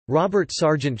Robert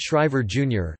Sargent Shriver,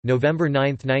 Jr., November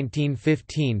 9,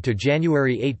 1915 to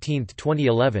January 18,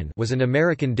 2011, was an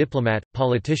American diplomat,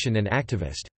 politician and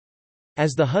activist.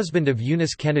 As the husband of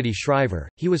Eunice Kennedy Shriver,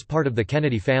 he was part of the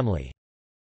Kennedy family.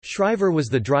 Shriver was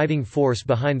the driving force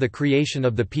behind the creation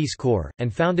of the Peace Corps,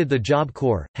 and founded the Job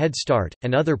Corps, Head Start,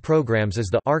 and other programs as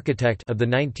the architect of the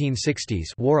 1960s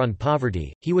War on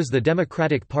Poverty. He was the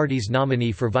Democratic Party's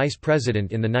nominee for vice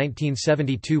president in the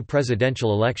 1972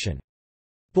 presidential election.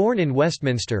 Born in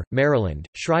Westminster, Maryland,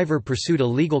 Shriver pursued a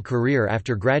legal career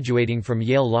after graduating from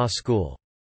Yale Law School.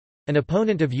 An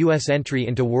opponent of U.S. entry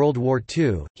into World War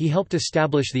II, he helped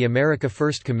establish the America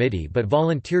First Committee but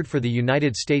volunteered for the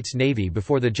United States Navy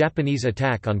before the Japanese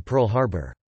attack on Pearl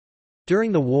Harbor.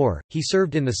 During the war, he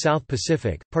served in the South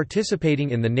Pacific,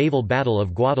 participating in the naval Battle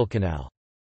of Guadalcanal.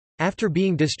 After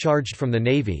being discharged from the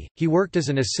Navy, he worked as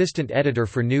an assistant editor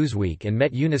for Newsweek and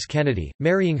met Eunice Kennedy,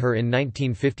 marrying her in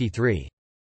 1953.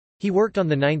 He worked on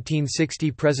the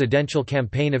 1960 presidential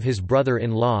campaign of his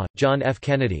brother-in-law, John F.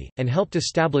 Kennedy, and helped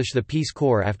establish the Peace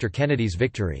Corps after Kennedy's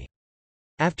victory.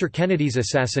 After Kennedy's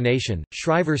assassination,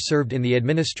 Shriver served in the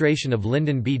administration of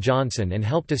Lyndon B. Johnson and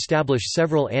helped establish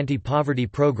several anti-poverty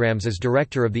programs as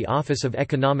director of the Office of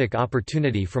Economic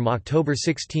Opportunity from October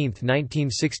 16,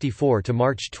 1964 to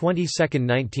March 22,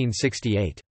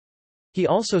 1968. He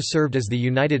also served as the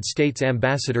United States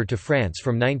ambassador to France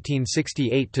from 1968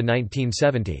 to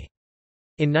 1970.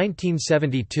 In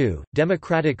 1972,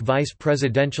 Democratic vice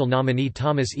presidential nominee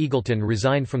Thomas Eagleton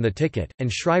resigned from the ticket,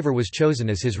 and Shriver was chosen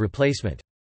as his replacement.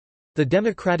 The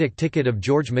Democratic ticket of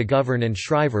George McGovern and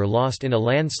Shriver lost in a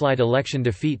landslide election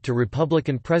defeat to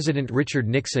Republican President Richard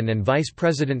Nixon and Vice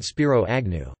President Spiro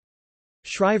Agnew.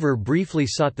 Shriver briefly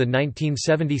sought the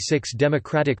 1976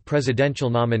 Democratic presidential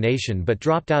nomination but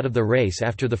dropped out of the race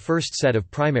after the first set of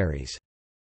primaries.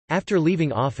 After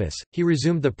leaving office, he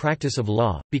resumed the practice of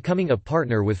law, becoming a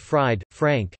partner with Fried,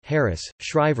 Frank, Harris,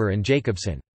 Shriver and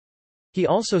Jacobson. He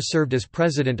also served as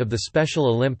president of the Special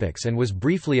Olympics and was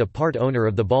briefly a part owner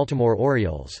of the Baltimore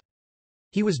Orioles.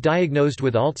 He was diagnosed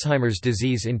with Alzheimer's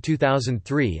disease in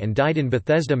 2003 and died in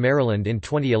Bethesda, Maryland in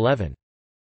 2011.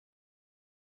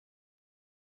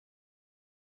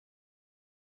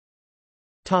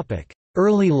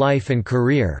 Early life and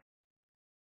career.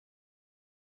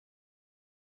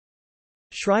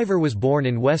 Shriver was born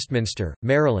in Westminster,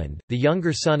 Maryland, the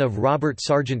younger son of Robert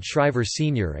Sargent Shriver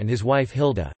Sr. and his wife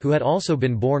Hilda, who had also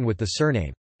been born with the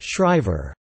surname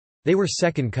Shriver. They were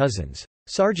second cousins.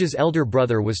 Sarge's elder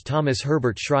brother was Thomas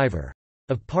Herbert Shriver.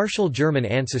 Of partial German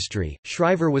ancestry,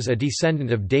 Shriver was a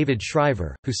descendant of David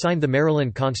Shriver, who signed the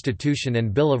Maryland Constitution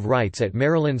and Bill of Rights at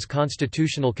Maryland's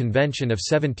Constitutional Convention of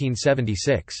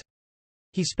 1776.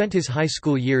 He spent his high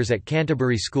school years at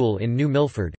Canterbury School in New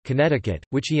Milford, Connecticut,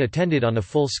 which he attended on a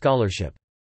full scholarship.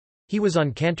 He was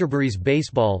on Canterbury's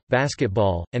baseball,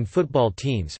 basketball, and football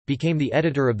teams, became the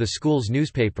editor of the school's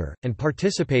newspaper, and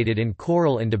participated in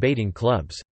choral and debating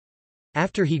clubs.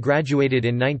 After he graduated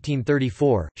in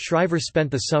 1934, Shriver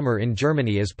spent the summer in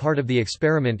Germany as part of the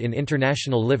experiment in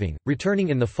international living, returning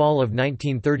in the fall of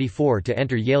 1934 to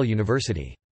enter Yale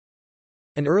University.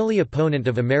 An early opponent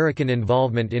of American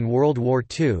involvement in World War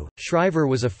II, Shriver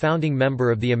was a founding member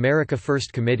of the America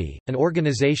First Committee, an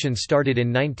organization started in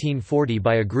 1940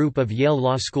 by a group of Yale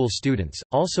Law School students,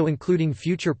 also including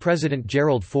future President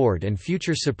Gerald Ford and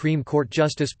future Supreme Court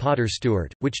Justice Potter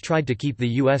Stewart, which tried to keep the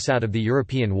U.S. out of the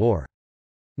European War.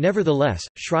 Nevertheless,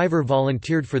 Shriver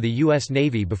volunteered for the U.S.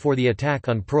 Navy before the attack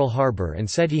on Pearl Harbor and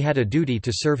said he had a duty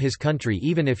to serve his country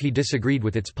even if he disagreed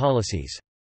with its policies.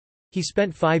 He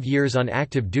spent 5 years on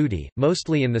active duty,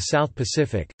 mostly in the South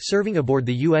Pacific, serving aboard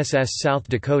the USS South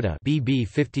Dakota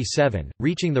BB-57,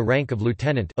 reaching the rank of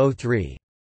lieutenant 03.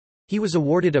 He was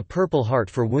awarded a Purple Heart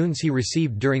for wounds he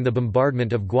received during the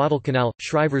bombardment of Guadalcanal.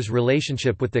 Shriver's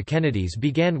relationship with the Kennedys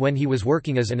began when he was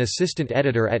working as an assistant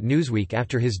editor at Newsweek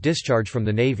after his discharge from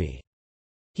the Navy.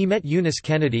 He met Eunice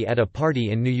Kennedy at a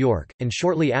party in New York, and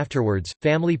shortly afterwards,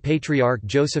 family patriarch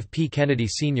Joseph P. Kennedy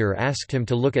Sr. asked him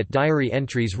to look at diary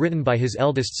entries written by his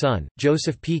eldest son,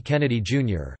 Joseph P. Kennedy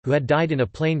Jr., who had died in a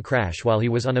plane crash while he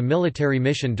was on a military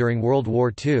mission during World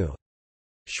War II.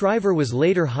 Shriver was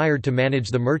later hired to manage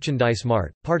the Merchandise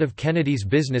Mart, part of Kennedy's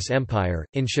business empire,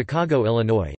 in Chicago,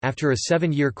 Illinois. After a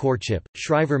 7-year courtship,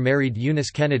 Shriver married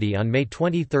Eunice Kennedy on May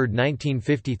 23,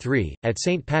 1953, at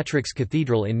St. Patrick's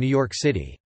Cathedral in New York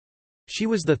City. She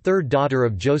was the third daughter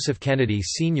of Joseph Kennedy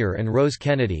Sr. and Rose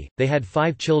Kennedy. They had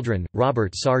 5 children: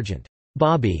 Robert Sargent,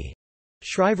 Bobby,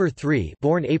 Shriver III,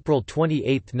 born April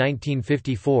 28,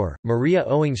 1954; Maria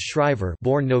Owings Shriver,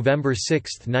 born November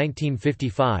 6,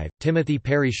 1955; Timothy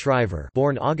Perry Shriver,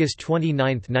 born August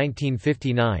 29,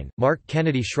 1959; Mark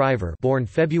Kennedy Shriver, born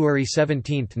February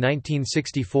 17,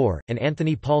 1964; and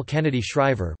Anthony Paul Kennedy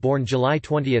Shriver, born July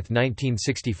 20,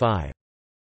 1965.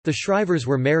 The Shrivers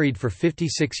were married for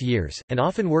 56 years, and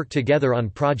often worked together on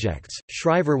projects.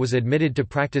 Shriver was admitted to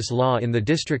practice law in the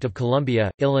District of Columbia,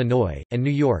 Illinois, and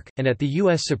New York, and at the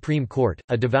U.S. Supreme Court.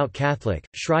 A devout Catholic,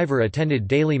 Shriver attended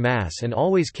daily Mass and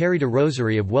always carried a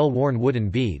rosary of well-worn wooden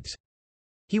beads.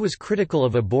 He was critical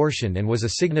of abortion and was a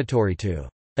signatory to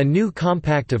a new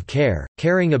compact of care,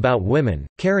 caring about women,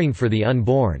 caring for the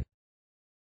unborn,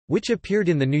 which appeared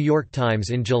in the New York Times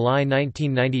in July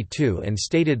 1992 and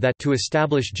stated that to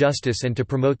establish justice and to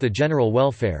promote the general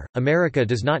welfare, America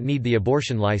does not need the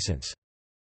abortion license.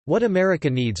 What America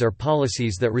needs are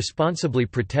policies that responsibly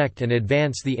protect and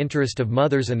advance the interest of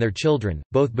mothers and their children,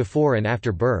 both before and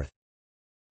after birth.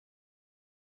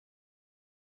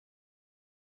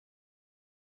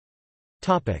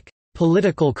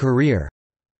 Political career.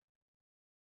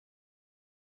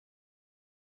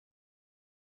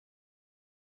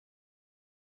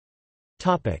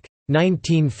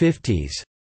 1950s.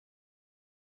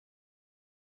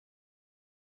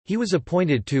 He was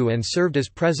appointed to and served as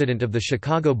president of the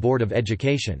Chicago Board of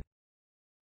Education.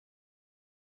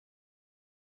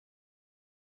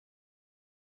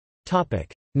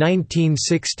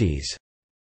 1960s.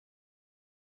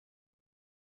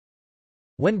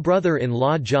 When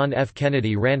brother-in-law John F.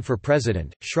 Kennedy ran for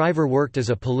president, Shriver worked as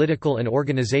a political and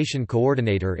organization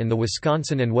coordinator in the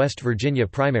Wisconsin and West Virginia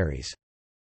primaries.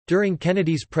 During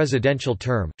Kennedy's presidential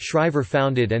term, Shriver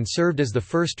founded and served as the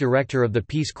first director of the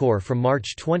Peace Corps from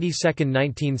March 22,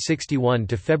 1961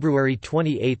 to February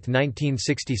 28,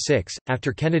 1966.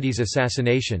 After Kennedy's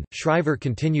assassination, Shriver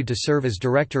continued to serve as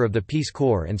director of the Peace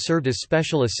Corps and served as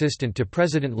special assistant to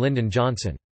President Lyndon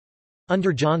Johnson.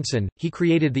 Under Johnson, he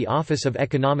created the Office of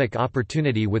Economic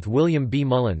Opportunity with William B.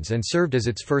 Mullins and served as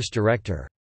its first director.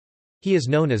 He is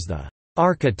known as the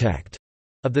architect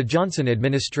of the Johnson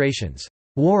administration's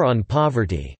War on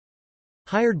Poverty.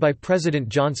 Hired by President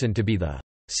Johnson to be the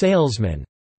salesman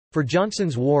for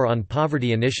Johnson's War on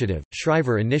Poverty initiative,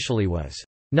 Shriver initially was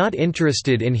not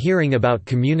interested in hearing about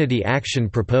community action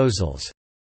proposals.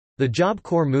 The Job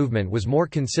Corps movement was more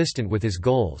consistent with his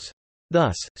goals.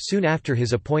 Thus, soon after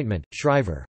his appointment,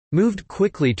 Shriver moved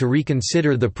quickly to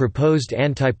reconsider the proposed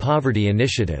anti-poverty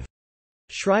initiative.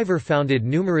 Shriver founded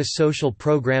numerous social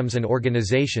programs and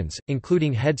organizations,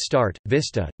 including Head Start,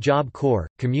 Vista, Job Corps,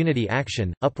 Community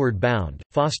Action, Upward Bound,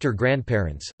 Foster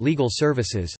Grandparents, Legal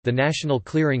Services, the National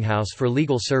Clearinghouse for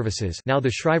Legal Services, now the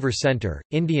Shriver Center,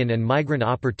 Indian and Migrant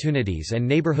Opportunities and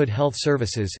Neighborhood Health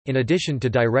Services, in addition to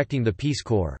directing the Peace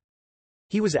Corps.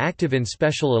 He was active in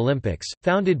Special Olympics,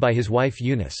 founded by his wife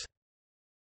Eunice.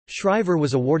 Shriver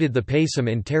was awarded the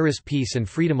Pacem in Terris Peace and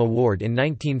Freedom Award in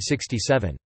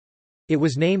 1967. It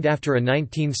was named after a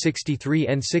 1963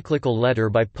 encyclical letter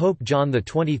by Pope John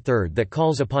XXIII that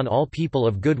calls upon all people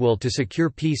of goodwill to secure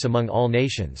peace among all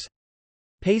nations.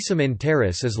 Pacem in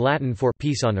Terris is Latin for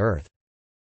peace on earth.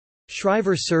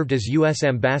 Shriver served as U.S.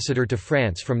 ambassador to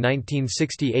France from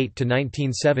 1968 to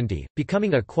 1970,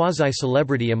 becoming a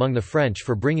quasi-celebrity among the French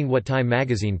for bringing what Time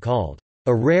magazine called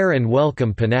a rare and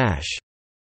welcome panache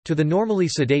to the normally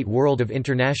sedate world of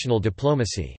international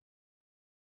diplomacy.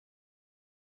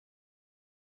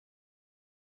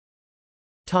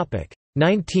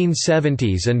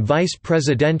 1970s and vice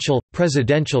presidential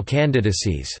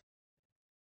candidacies.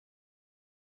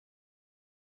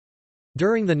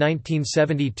 During the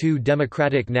 1972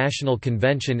 Democratic National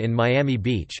Convention in Miami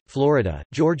Beach, Florida,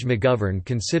 George McGovern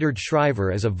considered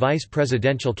Shriver as a vice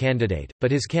presidential candidate,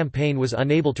 but his campaign was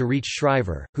unable to reach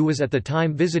Shriver, who was at the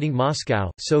time visiting Moscow,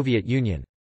 Soviet Union.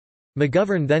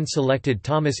 McGovern then selected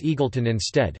Thomas Eagleton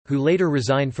instead, who later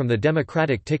resigned from the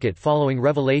Democratic ticket following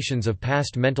revelations of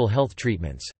past mental health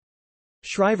treatments.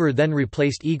 Shriver then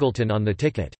replaced Eagleton on the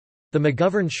ticket. The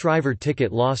McGovern-Shriver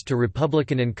ticket lost to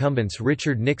Republican incumbents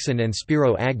Richard Nixon and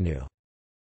Spiro Agnew.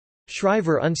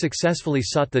 Shriver unsuccessfully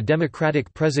sought the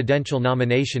Democratic presidential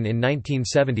nomination in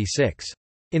 1976.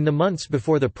 In the months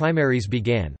before the primaries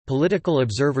began, political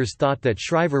observers thought that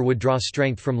Shriver would draw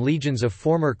strength from legions of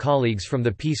former colleagues from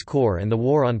the Peace Corps and the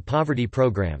War on Poverty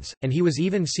programs, and he was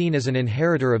even seen as an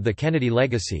inheritor of the Kennedy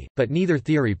legacy, but neither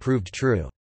theory proved true.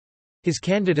 His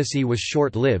candidacy was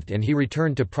short-lived and he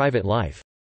returned to private life.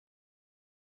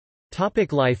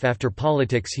 Life after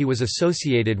politics. He was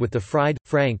associated with the Fried,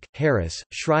 Frank, Harris,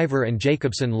 Shriver and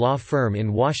Jacobson law firm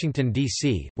in Washington,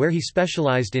 D.C., where he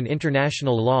specialized in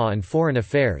international law and foreign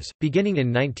affairs, beginning in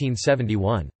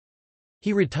 1971.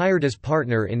 He retired as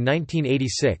partner in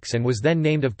 1986 and was then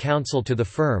named of counsel to the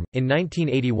firm. In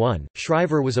 1981,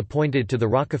 Shriver was appointed to the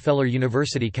Rockefeller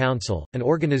University Council, an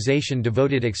organization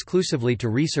devoted exclusively to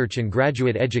research and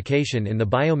graduate education in the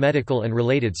biomedical and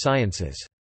related sciences.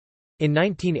 In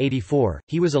 1984,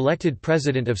 he was elected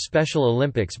president of Special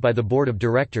Olympics by the board of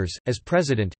directors. As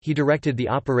president, he directed the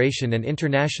operation and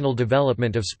international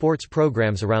development of sports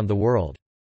programs around the world.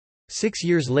 6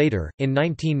 years later, in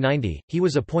 1990, he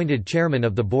was appointed chairman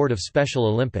of the board of Special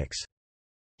Olympics.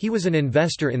 He was an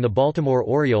investor in the Baltimore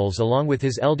Orioles along with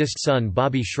his eldest son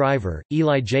Bobby Shriver,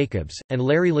 Eli Jacobs, and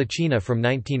Larry Lacina from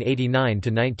 1989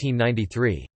 to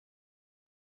 1993.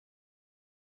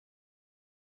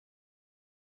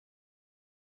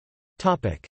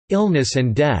 Illness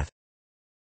and death.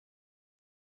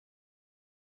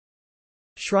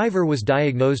 Shriver was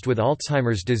diagnosed with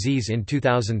Alzheimer's disease in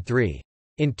 2003.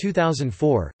 In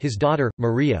 2004, his daughter,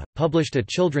 Maria, published a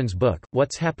children's book,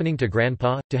 What's Happening to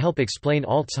Grandpa?, to help explain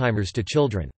Alzheimer's to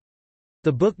children.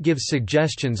 The book gives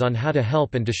suggestions on how to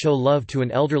help and to show love to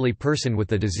an elderly person with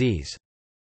the disease.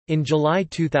 In July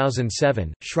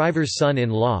 2007, Shriver's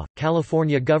son-in-law,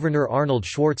 California Governor Arnold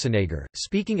Schwarzenegger,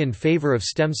 speaking in favor of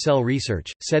stem cell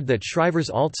research, said that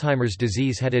Shriver's Alzheimer's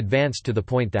disease had advanced to the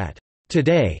point that,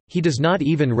 "Today, he does not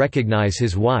even recognize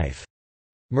his wife."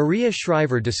 Maria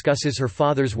Shriver discusses her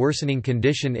father's worsening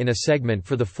condition in a segment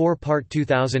for the 4-part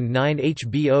 2009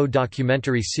 HBO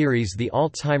documentary series The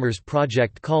Alzheimer's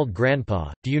Project called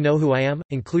Grandpa, Do You Know Who I Am?,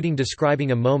 including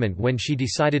describing a moment when she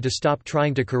decided to stop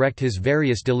trying to correct his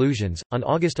various delusions. On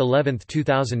August 11,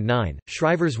 2009,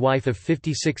 Shriver's wife of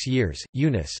 56 years,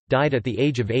 Eunice, died at the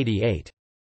age of 88.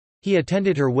 He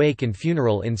attended her wake and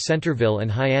funeral in Centerville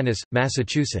and Hyannis,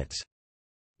 Massachusetts.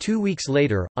 2 weeks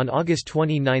later, on August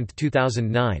 29,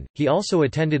 2009, he also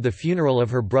attended the funeral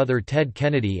of her brother Ted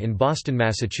Kennedy in Boston,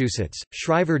 Massachusetts.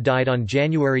 Shriver died on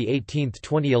January 18,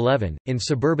 2011, in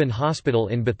Suburban Hospital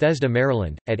in Bethesda,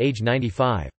 Maryland, at age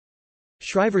 95.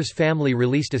 Shriver's family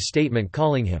released a statement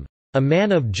calling him, "a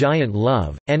man of giant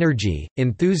love, energy,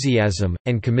 enthusiasm,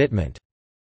 and commitment,"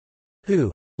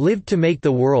 who lived to make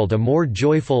the world a more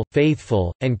joyful,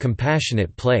 faithful, and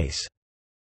compassionate place.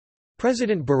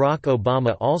 President Barack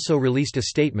Obama also released a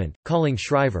statement, calling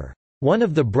Shriver, "one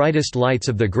of the brightest lights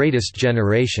of the greatest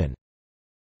generation."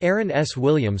 Aaron S.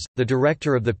 Williams, the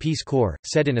director of the Peace Corps,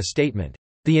 said in a statement,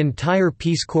 "The entire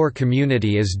Peace Corps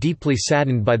community is deeply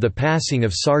saddened by the passing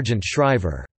of Sargent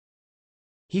Shriver."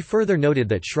 He further noted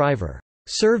that Shriver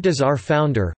served as our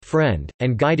founder, friend,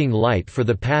 and guiding light for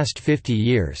the past 50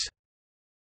 years,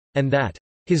 and that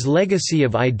his legacy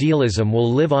of idealism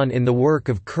will live on in the work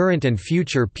of current and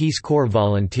future Peace Corps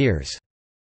volunteers.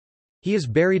 He is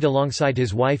buried alongside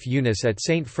his wife Eunice at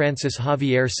St. Francis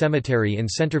Xavier Cemetery in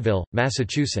Centerville,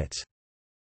 Massachusetts.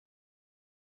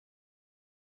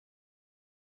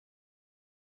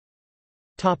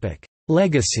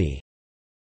 Legacy.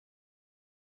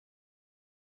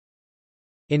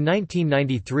 In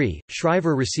 1993,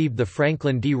 Shriver received the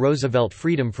Franklin D. Roosevelt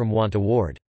Freedom from Want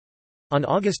Award. On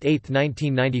August 8,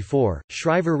 1994,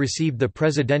 Shriver received the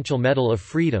Presidential Medal of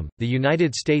Freedom, the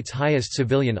United States' highest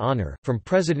civilian honor, from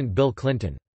President Bill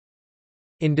Clinton.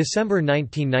 In December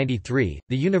 1993,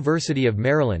 the University of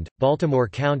Maryland, Baltimore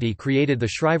County created the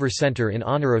Shriver Center in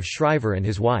honor of Shriver and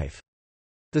his wife.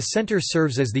 The center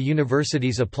serves as the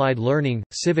university's applied learning,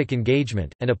 civic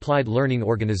engagement, and applied learning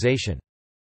organization.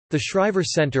 The Shriver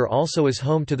Center also is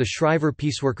home to the Shriver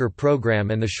Peaceworker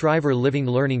Program and the Shriver Living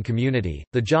Learning Community.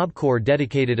 The Job Corps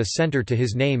dedicated a center to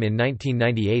his name in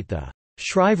 1998, the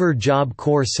Shriver Job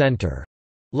Corps Center,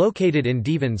 located in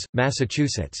Devens,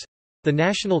 Massachusetts. The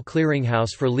National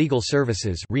Clearinghouse for Legal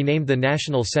Services, renamed the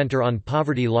National Center on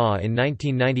Poverty Law in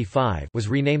 1995, was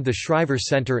renamed the Shriver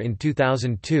Center in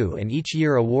 2002 and each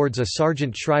year awards a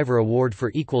Sargent Shriver Award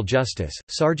for Equal Justice.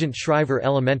 Sargent Shriver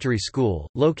Elementary School,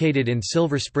 located in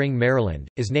Silver Spring, Maryland,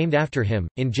 is named after him.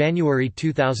 In January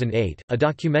 2008, a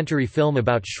documentary film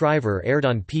about Shriver aired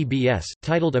on PBS,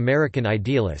 titled American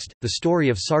Idealist: The Story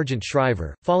of Sargent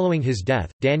Shriver. Following his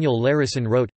death, Daniel Larison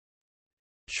wrote,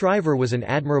 "Shriver was an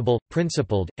admirable,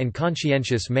 principled, and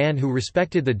conscientious man who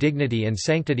respected the dignity and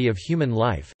sanctity of human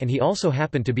life, and he also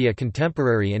happened to be a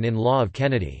contemporary and in-law of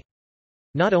Kennedy.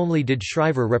 Not only did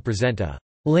Shriver represent a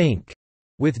link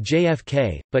with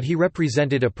JFK, but he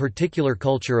represented a particular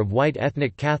culture of white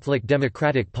ethnic Catholic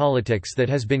democratic politics that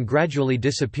has been gradually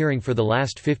disappearing for the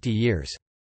last 50 years.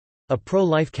 A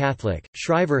pro-life Catholic,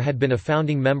 Shriver had been a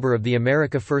founding member of the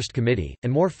America First Committee,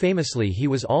 and more famously he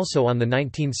was also on the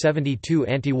 1972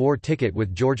 anti-war ticket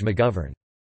with George McGovern.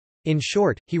 In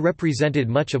short, he represented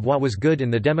much of what was good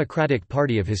in the Democratic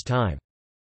Party of his time.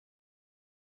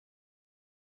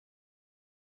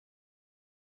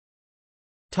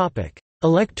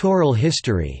 Electoral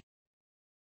history.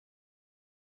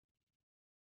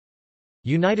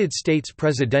 United States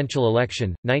presidential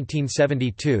election,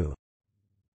 1972.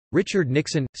 Richard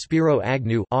Nixon, Spiro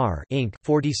Agnew R. Inc.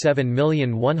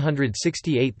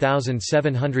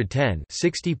 47,168,710,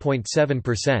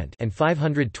 60.7%, and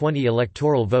 520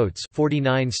 electoral votes,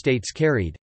 49 states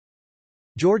carried.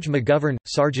 George McGovern,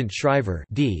 Sargent Shriver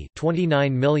D.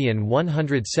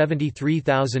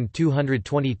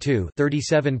 29,173,222,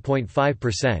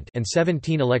 37.5%, and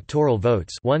 17 electoral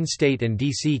votes, 1 state and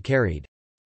D.C. carried.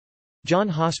 John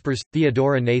Hospers,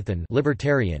 Theodora Nathan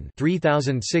Libertarian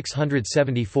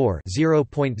 3,674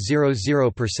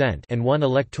 0.00% and 1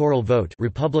 electoral vote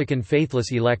Republican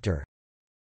faithless elector.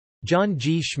 John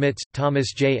G. Schmitz,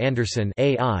 Thomas J. Anderson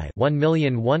AI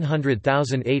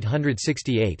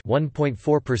 1,100,868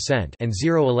 1.4% and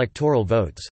 0 electoral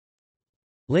votes.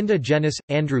 Linda Jennis,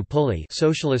 Andrew Pulley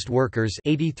Socialist Workers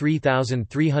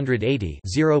 83,380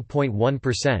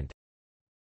 0.1%.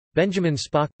 Benjamin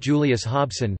Spock, Julius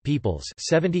Hobson Peoples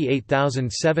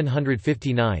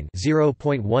 78,759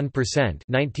 0.1%.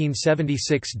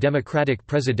 1976 Democratic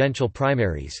presidential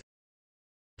primaries.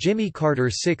 Jimmy Carter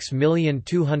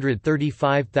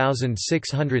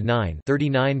 6,235,609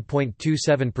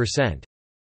 39.27%.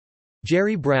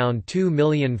 Jerry Brown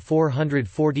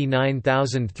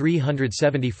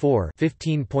 2,449,374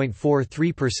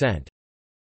 15.43%.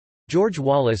 George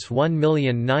Wallace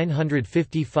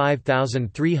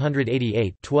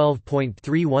 1,955,388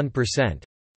 12.31%.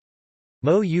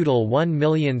 Mo Udall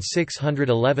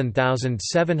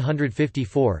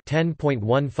 1,611,754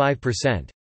 10.15%.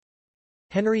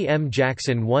 Henry M.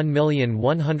 Jackson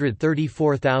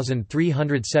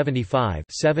 1,134,375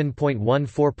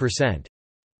 7.14%.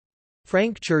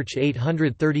 Frank Church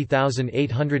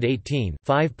 830,818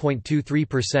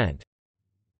 5.23%.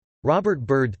 Robert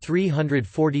Byrd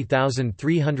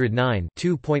 340,309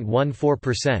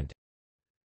 2.14%.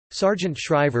 Sargent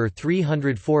Shriver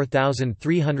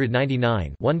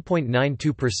 304,399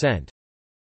 1.92%.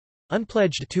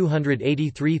 Unpledged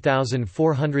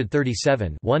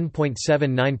 283,437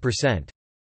 1.79%.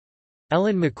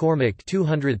 Ellen McCormick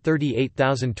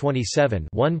 238,027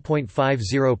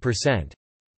 1.50%.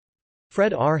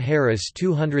 Fred R. Harris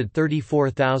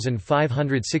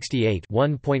 234,568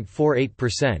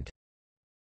 1.48%.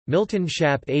 Milton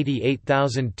Schaap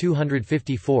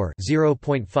 88,254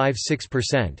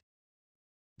 0.56%.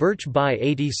 Birch Bayh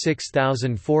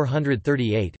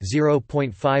 86,438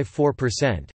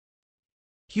 0.54%.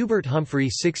 Hubert Humphrey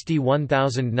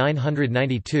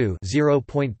 61,992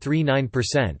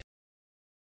 0.39%.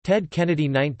 Ted Kennedy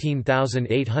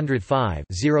 19,805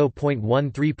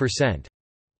 0.13%.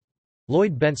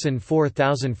 Lloyd Benson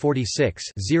 4,046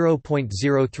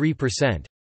 0.03%.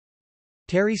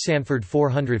 Terry Sanford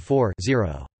 404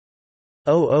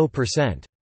 0.00%.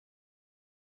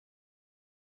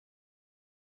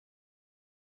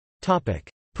 Topic: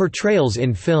 Portrayals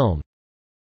in film.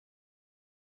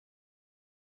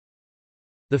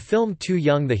 The film Too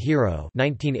Young the Hero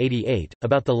 1988,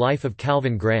 about the life of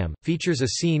Calvin Graham, features a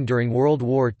scene during World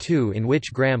War II in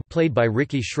which Graham played by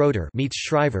Ricky Schroeder meets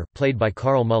Shriver played by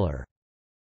Carl Muller.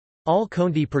 Al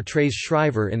Condi portrays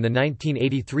Shriver in the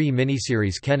 1983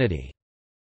 miniseries Kennedy.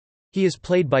 He is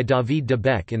played by David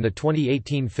Debec in the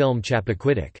 2018 film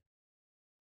Chappaquiddick.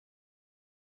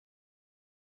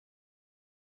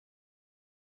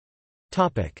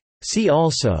 See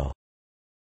also: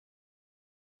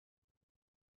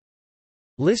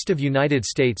 List of United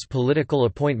States political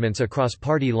appointments across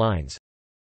party lines.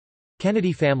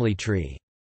 Kennedy family tree.